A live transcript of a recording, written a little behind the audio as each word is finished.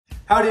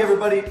Howdy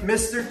everybody,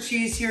 Mr.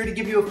 Cheese here to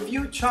give you a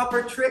few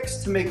chopper tricks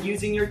to make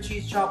using your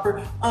cheese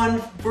chopper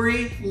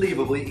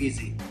unbelievably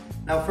easy.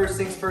 Now first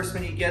things first,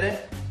 when you get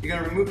it, you're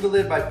going to remove the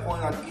lid by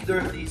pulling on either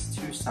of these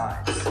two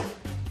sides.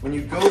 When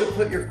you go to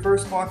put your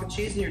first block of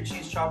cheese in your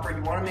cheese chopper,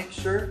 you want to make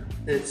sure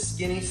that it's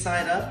skinny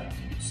side up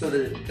so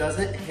that it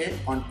doesn't hit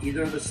on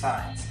either of the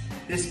sides.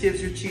 This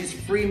gives your cheese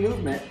free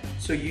movement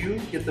so you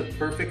get the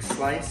perfect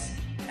slice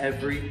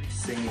every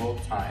single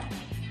time.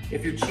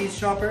 If your cheese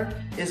chopper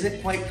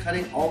isn't quite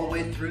cutting all the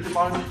way through the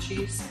bottom of the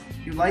cheese,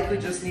 you likely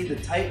just need to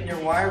tighten your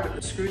wire with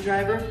the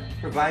screwdriver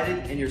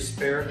provided in your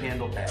spare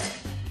handle bag.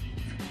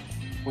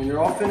 When you're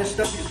all finished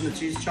up using the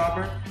cheese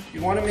chopper,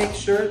 you want to make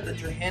sure that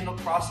your handle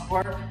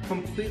crossbar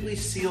completely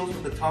seals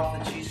with the top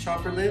of the cheese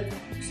chopper lid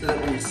so that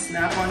when you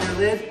snap on your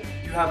lid,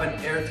 you have an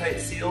airtight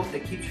seal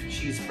that keeps your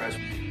cheese fresh.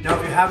 Now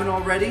if you haven't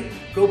already,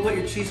 go put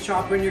your cheese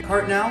chopper in your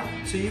cart now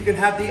so you can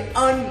have the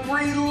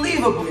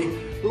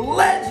unbelievably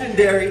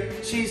legendary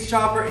cheese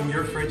chopper in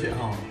your fridge at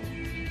home.